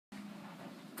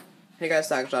Hey guys,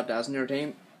 Stackshot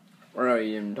Entertainment, where I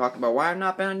am talking about why I've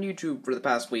not been on YouTube for the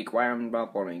past week, why I'm not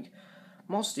uploading.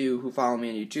 Most of you who follow me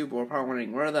on YouTube were probably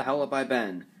wondering, where the hell have I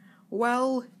been?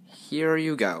 Well, here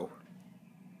you go.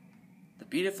 The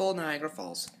beautiful Niagara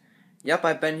Falls. Yep,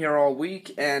 I've been here all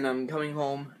week, and I'm coming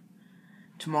home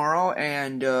tomorrow,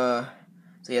 and, so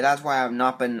yeah, that's why I've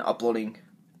not been uploading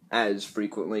as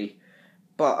frequently.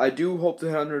 But I do hope to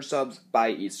hit 100 subs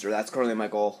by Easter. That's currently my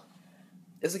goal.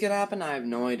 Is it gonna happen? I have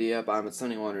no idea, but I'm at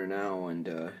 71 now,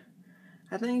 and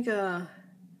I think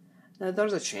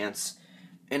there's a chance.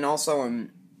 And also,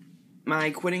 my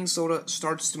quitting soda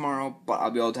starts tomorrow, but I'll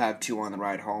be able to have 2 on the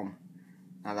ride home.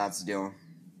 Now that's the deal.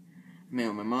 Me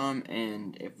and my mom,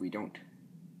 and if we don't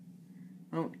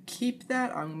keep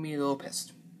that, I'm gonna be a little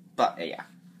pissed. But yeah,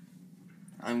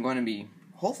 I'm going to be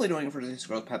hopefully doing it for this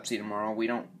girl's Pepsi tomorrow. We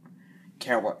don't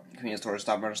care what convenience store to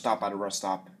stop. We're gonna stop at a rest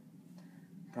stop.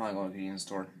 Probably go to the convenience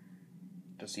store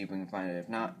to see if we can find it. If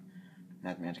not, I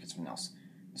have to get something else.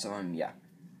 So yeah,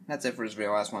 that's it for this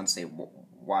video. I just want to say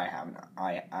why I have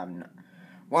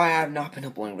not been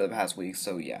uploading for the past week.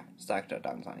 So yeah, Stacked Out,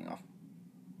 signing off.